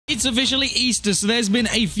It's officially Easter, so there's been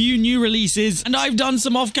a few new releases, and I've done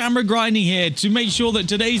some off-camera grinding here to make sure that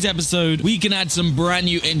today's episode, we can add some brand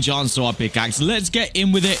new enchants to our pickaxe. Let's get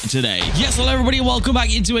in with it today. Yes, hello everybody, welcome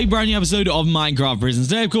back into a brand new episode of Minecraft Prisons.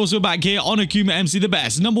 Today, of course, we're back here on AkumaMC, the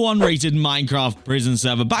best, #1 rated Minecraft prison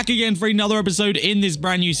server. Back again for another episode in this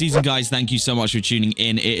brand new season, guys. Thank you so much for tuning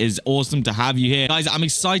in. It is awesome to have you here. Guys, I'm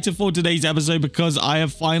excited for today's episode because I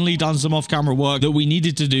have finally done some off-camera work that we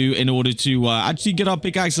needed to do in order to actually get our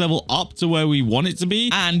pickaxe level up to where we want it to be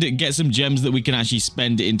and get some gems that we can actually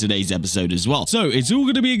spend in today's episode as well. So it's all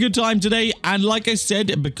going to be a good time today, and like I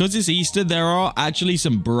said, because it's Easter, there are actually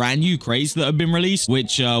some brand new crates that have been released,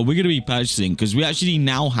 which we're going to be purchasing because we actually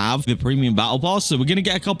now have the premium battle pass. So we're going to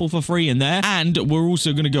get a couple for free in there, and we're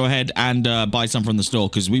also going to go ahead and buy some from the store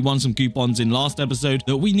because we won some coupons in last episode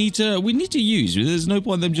that we need to use. There's no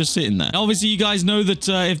point them just sitting there. Now, obviously, you guys know that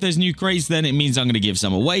if there's new crates, then it means I'm going to give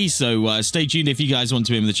some away. So stay tuned if you guys want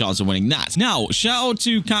to win the chance of winning that. Now, shout out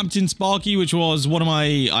to Captain Sparky, which was one of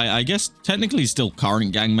my, I guess, technically still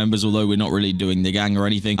current gang members, although we're not really doing the gang or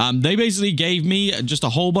anything. They basically gave me just a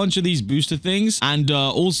whole bunch of these booster things and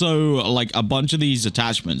also like a bunch of these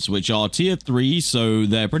attachments, which are tier 3. So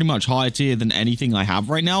they're pretty much higher tier than anything I have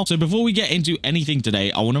right now. So before we get into anything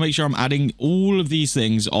today, I want to make sure I'm adding all of these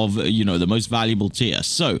things of, you know, the most valuable tier.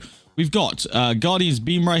 So we've got Guardian's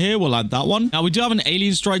Beam right here. We'll add that one. Now, we do have an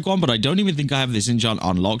Alien Strike one, but I don't even think I have this enchant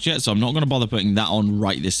unlocked yet, so I'm not going to bother putting that on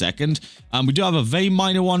right this second. We do have a Vein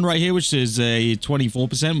Miner one right here, which is a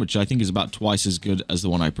 24%, which I think is about twice as good as the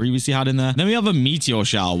one I previously had in there. Then we have a Meteor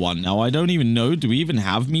Shower one. Now, I don't even know. Do we even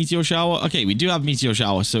have Meteor Shower? Okay, we do have Meteor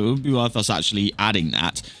Shower, so it would be worth us actually adding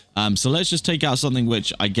that. So let's just take out something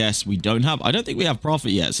which I guess we don't have. I don't think we have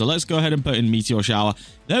Prophet yet, so let's go ahead and put in Meteor Shower.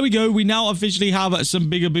 There we go. We now officially have some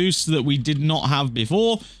bigger boosts that we did not have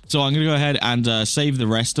before. So I'm going to go ahead and save the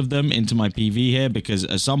rest of them into my PV here because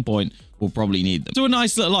at some point we'll probably need them. So a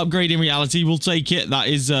nice little upgrade in reality. We'll take it. That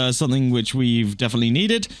is something which we've definitely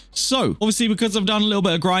needed. So obviously, because I've done a little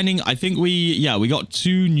bit of grinding, I think we got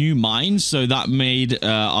 2 new mines. So that made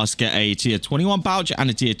us get a tier 21 pouch and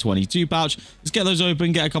a tier 22 pouch. Let's get those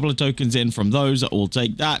open, get a couple of tokens in from those. We'll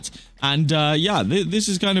take that. And yeah, this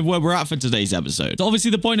is kind of where we're at for today's episode. So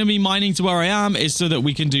obviously, the point of me mining to where I am is so that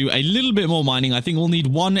we can do a little bit more mining. I think we'll need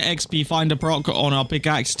 1 XP finder proc on our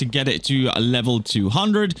pickaxe to get it to level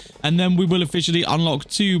 200. And then we will officially unlock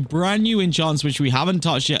 2 brand new enchants, which we haven't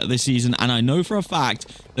touched yet this season. And I know for a fact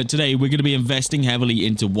that today we're going to be investing heavily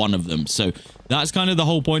into one of them. So that's kind of the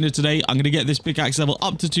whole point of today. I'm going to get this pickaxe level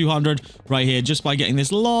up to 200 right here just by getting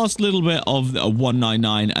this last little bit of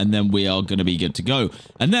 199, and then we are going to be good to go.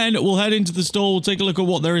 And then we'll head into the store, we'll take a look at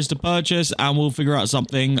what there is to purchase, and we'll figure out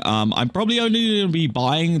something. I'm probably only going to be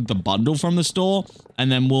buying the bundle from the store, and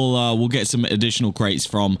then we'll get some additional crates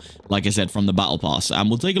from, like I said, from the battle pass. And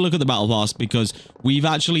we'll take a look at the battle pass because we've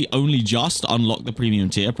actually only just unlocked the premium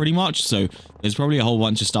tier pretty much. So there's probably a whole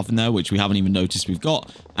bunch of stuff in there which we haven't even noticed we've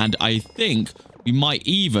got. And I think we might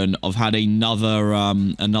even have had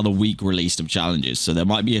another week released of challenges. So there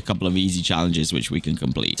might be a couple of easy challenges which we can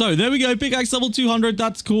complete. So there we go. Pickaxe level 200.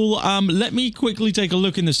 That's cool. Let me quickly take a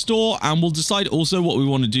look in the store and we'll decide also what we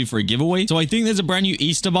want to do for a giveaway. So I think there's a brand new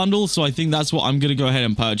Easter bundle. So I think that's what I'm going to go ahead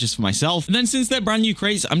and purchase for myself. And then since they're brand new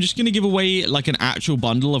crates, I'm just going to give away like an actual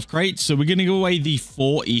bundle of crates. So we're going to give away the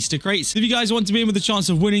 4 Easter crates. If you guys want to be in with a chance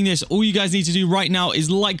of winning this, all you guys need to do right now is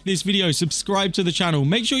like this video, subscribe to the channel.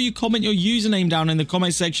 Make sure you comment your username down in the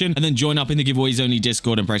comment section and then join up in the giveaways only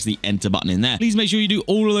Discord and press the enter button in there. Please make sure you do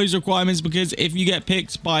all of those requirements because if you get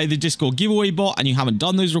picked by the Discord giveaway bot and you haven't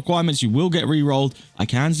done those requirements, you will get re-rolled. I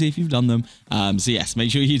can see if you've done them. So yes,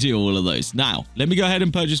 make sure you do all of those. Now, let me go ahead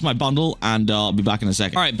and purchase my bundle and I'll be back in a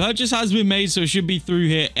second. All right, purchase has been made, so it should be through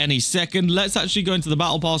here any second. Let's actually go into the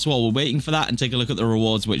battle pass while we're waiting for that and take a look at the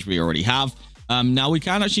rewards, which we already have. Now, we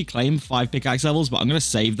can actually claim 5 pickaxe levels, but I'm going to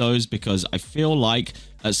save those because I feel like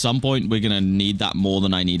at some point we're going to need that more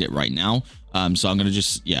than I need it right now. So I'm going to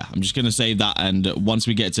just, I'm just going to save that. And once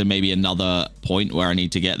we get to maybe another point where I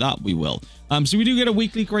need to get that, we will. So we do get a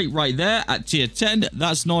weekly crate right there at tier 10.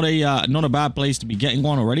 That's not a bad place to be getting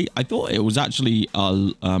one already. I thought it was actually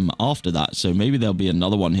after that. So maybe there'll be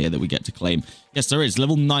another one here that we get to claim. Yes, there is.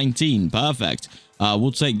 Level 19. Perfect.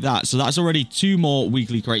 We'll take that. So that's already 2 more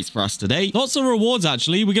weekly crates for us today. Lots of rewards,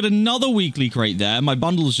 actually. We get another weekly crate there. My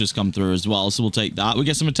bundles just come through as well, so we'll take that. We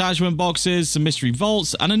get some attachment boxes, some mystery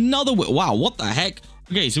vaults, and another... Wow, what the heck?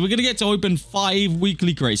 Okay, so we're going to get to open 5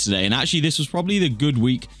 weekly crates today. And actually, this was probably the good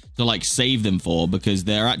week to like save them for because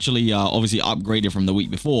they're actually obviously upgraded from the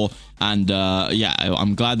week before. And yeah,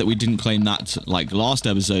 I'm glad that we didn't claim that like last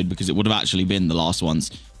episode because it would have actually been the last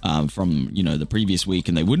ones from, you know, the previous week,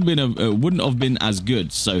 and they wouldn't have been as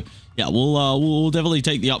good. So yeah, we'll definitely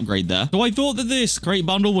take the upgrade there. So I thought that this crate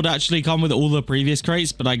bundle would actually come with all the previous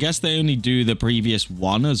crates, but I guess they only do the previous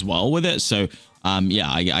one as well with it. So yeah,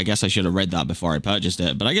 I guess I should have read that before I purchased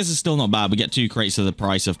it, but I guess it's still not bad. We get 2 crates for the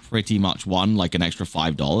price of pretty much one, like an extra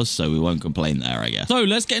 $5, so we won't complain there, I guess. So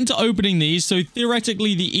let's get into opening these. So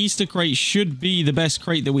theoretically, the Easter crate should be the best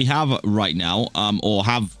crate that we have right now, or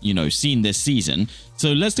have, you know, seen this season.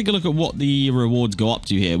 So let's take a look at what the rewards go up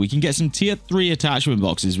to here. We can get some tier 3 attachment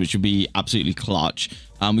boxes, which would be absolutely clutch.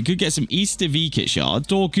 We could get some Easter V-Kit shards,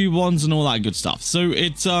 store coupons, and all that good stuff. So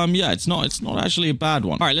it's yeah, it's not actually a bad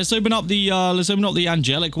one. All right, let's open up the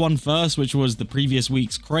angelic one first, which was the previous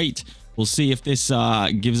week's crate. We'll see if this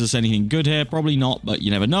gives us anything good here. Probably not, but you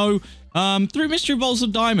never know. 3 mystery bolts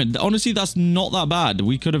of diamond. Honestly, that's not that bad.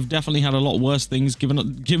 We could have definitely had a lot worse things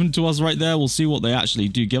given to us right there. We'll see what they actually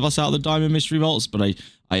do give us out of the diamond mystery bolts, but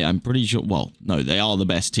I'm pretty sure, well, no, they are the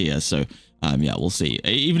best tier. So yeah, we'll see.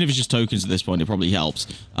 Even if it's just tokens at this point, it probably helps.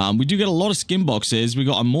 We do get a lot of skin boxes. We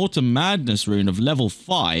got a Mortar Madness rune of level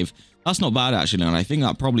 5. That's not bad, actually, and I think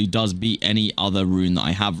that probably does beat any other rune that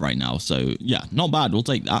I have right now. So, yeah, not bad. We'll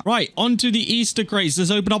take that. Right, on to the Easter crates. Let's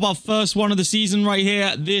open up our first one of the season right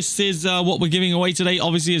here. This is what we're giving away today,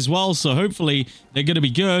 obviously, as well. So, hopefully, they're going to be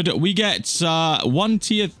good. We get 1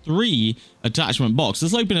 tier 3 attachment box.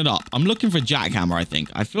 Let's open it up. I'm looking for Jackhammer, I think.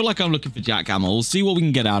 I feel like I'm looking for Jackhammer. We'll see what we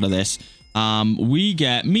can get out of this. We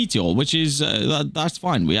get Meteor, which is that's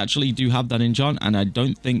fine. We actually do have that enchant, and I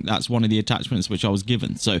don't think that's one of the attachments which I was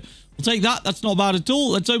given, so we'll take that. That's not bad at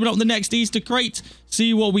all. Let's open up the next Easter crate,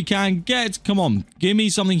 see what we can get. Come on, give me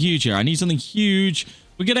something huge here. I need something huge.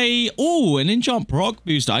 We get an enchant proc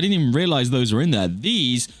booster. I didn't even realize those were in there.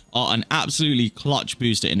 These are an absolutely clutch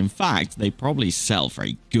booster, and in fact, they probably sell for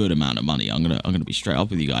a good amount of money. I'm gonna be straight up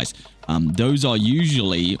with you guys. Those are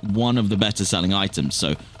usually one of the better selling items,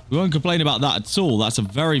 so we won't complain about that at all. That's a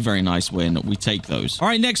very, very nice win. We take those. All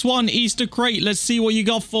right, next one, Easter crate. Let's see what you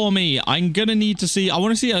got for me. I'm gonna need to see, I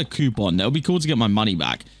want to see a coupon. That would be cool to get my money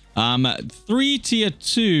back. 3 tier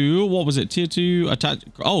 2, what was it? Tier 2 attach,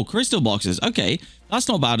 oh, crystal boxes. Okay, that's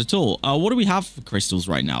not bad at all. What do we have for crystals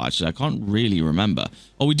right now? Actually, I can't really remember.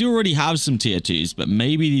 Oh, we do already have some tier 2s, but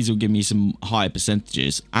maybe these will give me some higher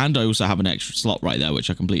percentages. And I also have an extra slot right there, which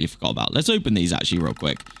I completely forgot about. Let's open these actually real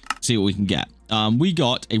quick, see what we can get. We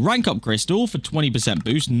got a rank up crystal for 20%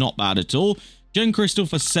 boost, not bad at all. Gen crystal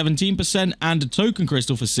for 17% and a token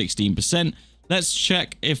crystal for 16%. Let's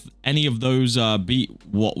check if any of those beat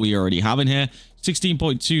what we already have in here.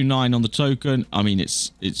 16.29 on the token. I mean,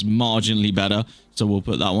 it's marginally better, so we'll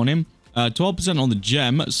put that one in. 12% on the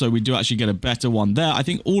gem, so we do actually get a better one there. I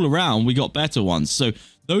think all around we got better ones, so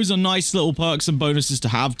those are nice little perks and bonuses to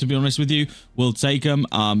have, to be honest with you. We'll take them.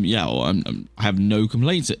 Yeah, I have no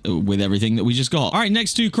complaints with everything that we just got. All right,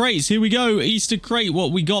 next 2 crates. Here we go. Easter crate.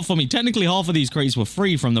 What we got for me? Technically, half of these crates were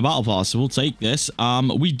free from the battle pass, so we'll take this.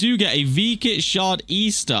 We do get a V-Kit shard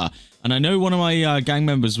Easter. And I know one of my gang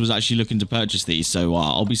members was actually looking to purchase these, so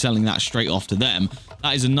I'll be selling that straight off to them.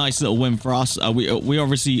 That is a nice little win for us. We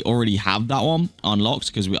obviously already have that one unlocked,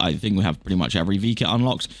 because I think we have pretty much every V-Kit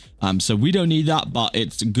unlocked. So we don't need that, but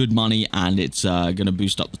it's good money, and it's going to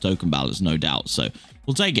boost up the token balance, no doubt. So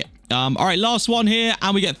we'll take it. All right, last one here,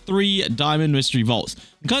 and we get 3 diamond mystery vaults.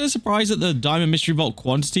 I'm kind of surprised that the diamond mystery vault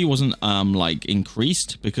quantity wasn't like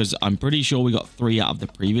increased, because I'm pretty sure we got 3 out of the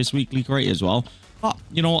previous weekly crate as well. But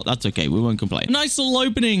you know what? That's okay. We won't complain. Nice little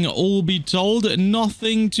opening, all be told.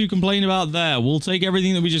 Nothing to complain about there. We'll take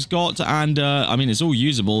everything that we just got, and I mean, it's all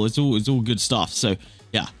usable. It's all good stuff. So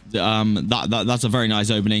yeah, that's a very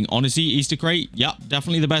nice opening. Honestly, Easter crate, yep,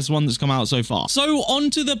 definitely the best one that's come out so far. So on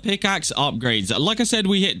to the pickaxe upgrades. Like I said,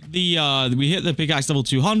 we hit the pickaxe level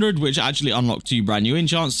 200, which actually unlocked 2 brand new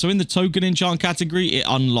enchants. So in the token enchant category, it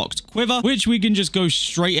unlocked Quiver, which we can just go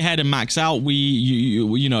straight ahead and max out.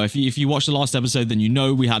 You know, if you watched the last episode, then you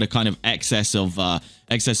know we had a kind of excess of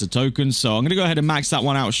tokens, so I'm gonna go ahead and max that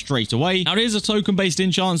one out straight away. Now it is a token based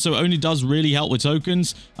enchant, so it only does really help with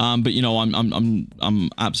tokens, but you know, I'm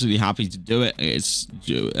absolutely happy to do it. It's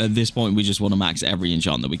at this point we just want to max every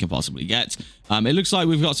enchant that we can possibly get. It looks like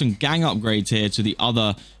we've got some gang upgrades here to the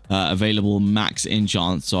other available max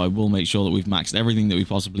enchants, so I will make sure that we've maxed everything that we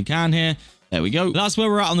possibly can here. There we go. That's where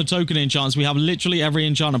we're at on the token enchants. We have literally every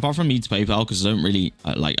enchant apart from Meets PayPal, because I don't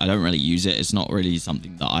really use it. It's not really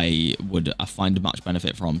something that I would find much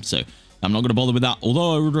benefit from. So I'm not going to bother with that.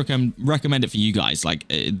 Although I would recommend it for you guys. Like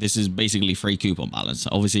this is basically free coupon balance.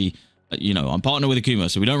 Obviously, you know, I'm partnered with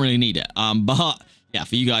Akuma, so we don't really need it. But yeah,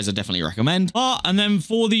 for you guys, I definitely recommend. And then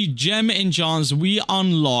for the gem enchants, we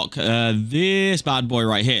unlock this bad boy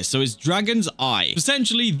right here. So it's Dragon's Eye.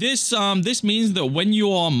 Essentially, this means that when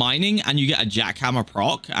you are mining and you get a jackhammer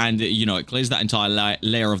proc, and you know it clears that entire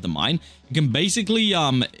layer of the mine, you can basically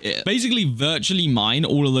virtually mine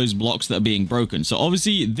all of those blocks that are being broken. So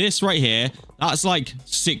obviously, this right here, that's like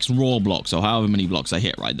 6 raw blocks, or however many blocks I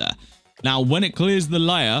hit right there. Now, when it clears the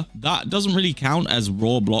layer, that doesn't really count as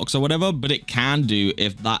raw blocks or whatever, but it can do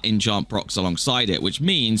if that enchant procs alongside it, which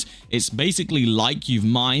means it's basically like you've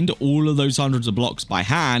mined all of those hundreds of blocks by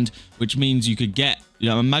hand, which means you could get, you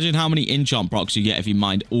know, imagine how many enchant procs you get if you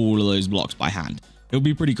mined all of those blocks by hand. It'll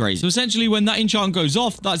be pretty crazy. So essentially, when that enchant goes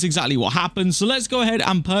off, that's exactly what happens. So let's go ahead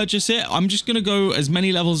and purchase it. I'm just going to go as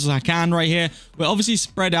many levels as I can right here. We're obviously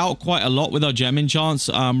spread out quite a lot with our gem enchants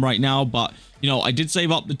right now, but you know, I did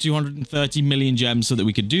save up the 230 million gems so that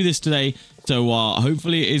we could do this today. So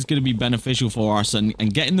hopefully it is going to be beneficial for us, and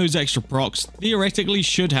getting those extra procs theoretically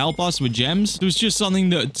should help us with gems. It was just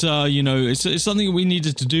something that, you know, it's something that we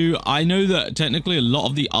needed to do. I know that technically a lot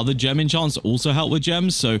of the other gem enchants also help with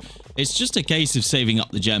gems. So it's just a case of saving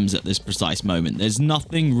up the gems at this precise moment. There's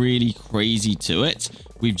nothing really crazy to it.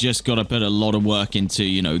 We've just got to put a lot of work into,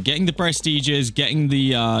 you know, getting the prestiges, getting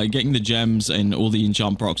the gems and all the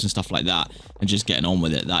enchant procs and stuff like that, and just getting on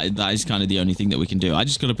with it. That is kind of the only thing that we can do. I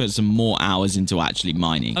just got to put some more hours into actually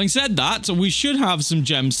mining. Having said that, we should have some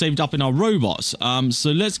gems saved up in our robots.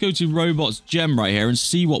 So let's go to robots gem right here and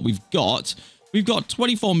see what we've got. We've got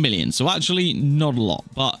 24 million, so actually not a lot,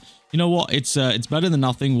 but you know what? It's better than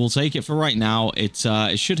nothing. We'll take it for right now. It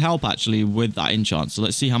should help actually with that enchant. So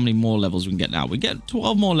let's see how many more levels we can get now. We get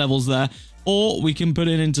 12 more levels there, or we can put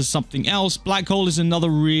it into something else. Black hole is another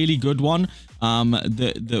really good one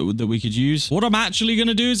that we could use. What I'm actually going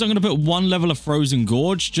to do is I'm going to put 1 level of Frozen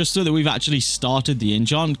Gorge just so that we've actually started the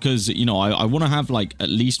enchant, because, you know, I want to have like at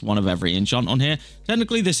least one of every enchant on here.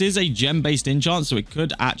 Technically, this is a gem-based enchant, so it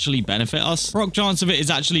could actually benefit us. Proc chance of it is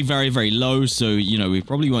actually very, very low, so, you know, we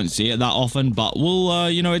probably won't see it that often, but we'll,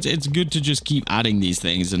 you know, it's good to just keep adding these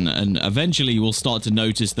things, and eventually we'll start to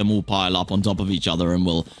notice them all pile up on top of each other, and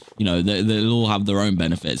we'll, you know, they'll all have their own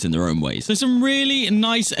benefits in their own ways. So some really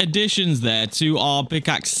nice additions there to our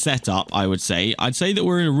pickaxe setup, I would say. I'd say that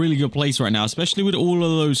we're in a really good place right now, especially with all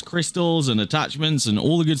of those crystals and attachments and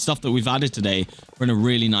all the good stuff that we've added today. We're in a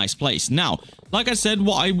really nice place. Now, like I said,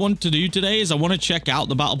 what I want to do today is I want to check out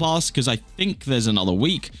the battle pass, because I think there's another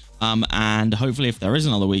week. And hopefully if there is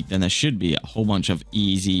another week, then there should be a whole bunch of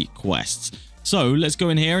easy quests. So let's go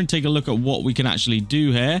in here and take a look at what we can actually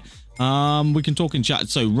do here. We can talk in chat.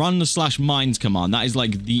 So run the /mines command. That is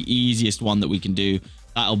like the easiest one that we can do.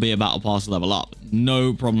 That'll be a battle pass level up.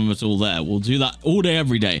 No problem at all there. We'll do that all day,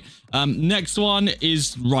 every day. Next one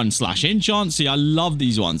is run /enchant. See, I love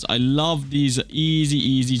these ones. I love these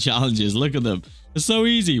easy challenges. Look at them. They're so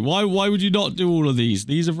easy. Why would you not do all of these?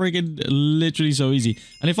 These are freaking literally so easy.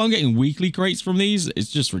 And if I'm getting weekly crates from these,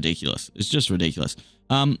 it's just ridiculous. It's just ridiculous.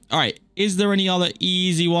 All right. Is there any other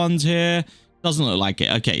easy ones here? Doesn't look like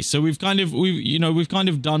it. Okay, so we've kind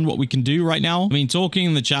of done what we can do right now. I mean, talking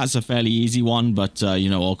in the chat's a fairly easy one, but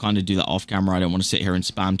you know, I'll kind of do that off camera. I don't want to sit here and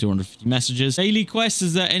spam 250 messages. Daily quests,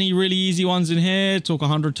 is there any really easy ones in here? Talk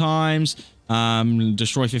 100 times.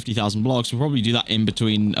 Destroy 50,000 blocks. We'll probably do that in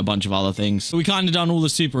between a bunch of other things. So we kind of done all the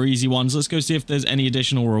super easy ones. Let's go see if there's any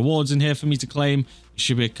additional rewards in here for me to claim.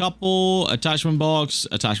 Should be a couple. Attachment box,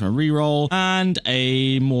 attachment reroll, and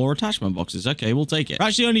more attachment boxes. Okay, we'll take it. We're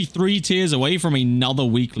actually only 3 tiers away from another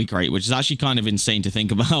weekly crate, which is actually kind of insane to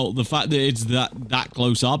think about. The fact that it's that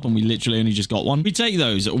close up and we literally only just got one. We take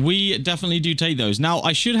those. We definitely do take those. Now,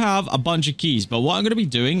 I should have a bunch of keys, but what I'm going to be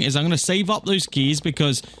doing is I'm going to save up those keys,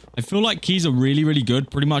 because I feel like keys are really, really good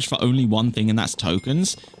pretty much for only one thing, and that's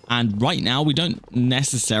tokens. And right now, we don't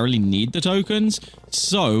necessarily need the tokens.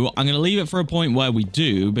 So I'm going to leave it for a point where we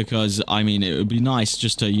do, because, I mean, it would be nice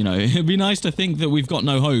just to, you know, it'd be nice to think that we've got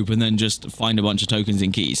no hope and then just find a bunch of tokens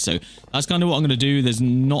and keys. So that's kind of what I'm going to do. There's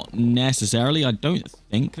not necessarily, I don't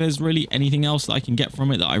think there's really anything else that I can get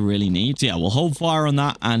from it that I really need. So yeah, we'll hold fire on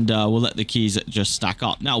that, and we'll let the keys just stack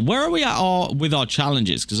up. Now, where are we at with our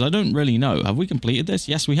challenges? Because I don't really know. Have we completed this?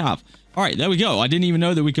 Yes, we have. All right, there we go. I didn't even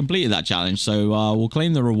know that we completed that challenge. So we'll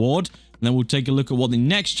claim the reward, and then we'll take a look at what the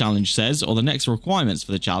next challenge says, or the next requirements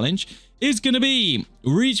for the challenge is going to be.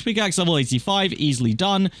 Reach pickaxe level 85, easily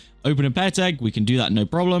done. Open a pet egg, we can do that, no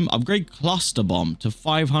problem. Upgrade cluster bomb to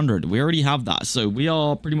 500. We already have that, so we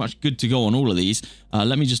are pretty much good to go on all of these.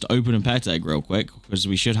 Let me just open a pet egg real quick, because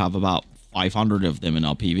we should have about 500 of them in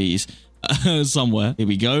our PVs. somewhere. Here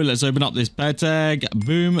we go. Let's open up this pet egg.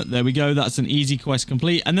 Boom. There we go. That's an easy quest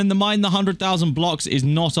complete. And then the mine the 100,000 blocks is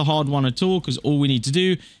not a hard one at all, because all we need to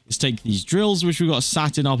do is take these drills, which we've got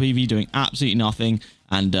sat in our PV doing absolutely nothing,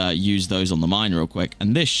 and use those on the mine real quick.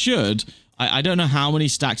 And this should... I don't know how many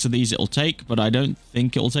stacks of these it'll take, but I don't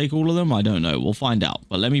think it'll take all of them. I don't know. We'll find out.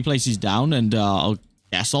 But let me place these down, and I'll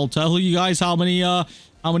tell you guys how many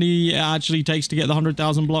it actually takes to get the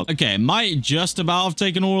 100,000 block. Okay, it might just about have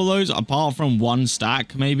taken all of those, apart from one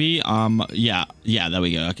stack, maybe. Yeah, there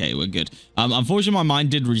we go. Okay, we're good. Unfortunately, my mine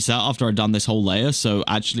did reset after I'd done this whole layer, so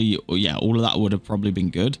actually, yeah, all of that would have probably been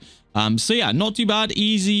good. So yeah, not too bad.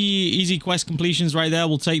 Easy quest completions right there.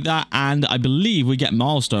 We'll take that. And I believe we get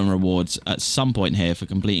milestone rewards at some point here for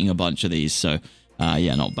completing a bunch of these. So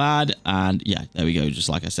yeah, not bad. And yeah, there we go. Just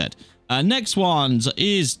like I said. Next ones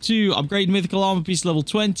is to upgrade mythical armor piece level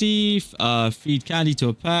 20, feed candy to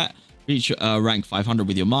a pet, reach rank 500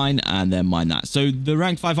 with your mine, and then mine that. So the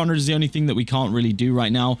rank 500 is the only thing that we can't really do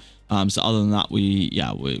right now. So other than that, we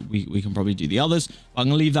can probably do the others. But I'm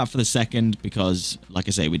going to leave that for the second because, like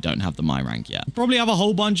I say, we don't have the my rank yet. Probably have a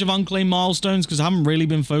whole bunch of unclaimed milestones because I haven't really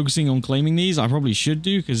been focusing on claiming these. I probably should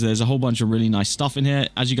do because there's a whole bunch of really nice stuff in here.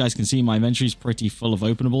 As you guys can see, my inventory is pretty full of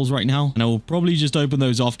openables right now. And I will probably just open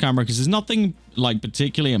those off camera because there's nothing like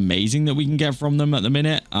particularly amazing that we can get from them at the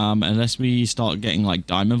minute. Unless we start getting like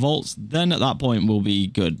diamond vaults, then at that point we'll be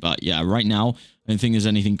good. But yeah, right now, I don't think there's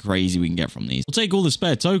anything crazy we can get from these. We'll take all the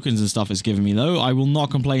spare tokens and stuff it's given me, though. I will not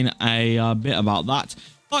complain a bit about that.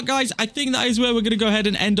 But guys, I think that is where we're going to go ahead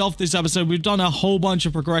and end off this episode. We've done a whole bunch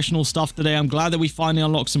of progressional stuff today. I'm glad that we finally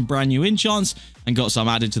unlocked some brand new enchants and got some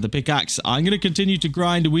added to the pickaxe. I'm going to continue to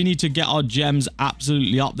grind. We need to get our gems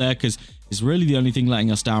absolutely up there because it's really the only thing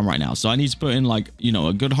letting us down right now. So I need to put in like, you know,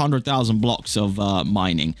 a good 100,000 blocks of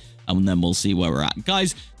mining. And then we'll see where we're at.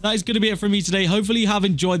 Guys, that is going to be it from me today. Hopefully you have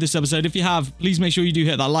enjoyed this episode. If you have, please make sure you do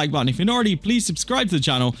hit that like button. If you're not already, please subscribe to the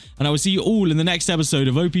channel. And I will see you all in the next episode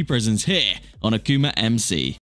of OP Prisons here on AkumaMC.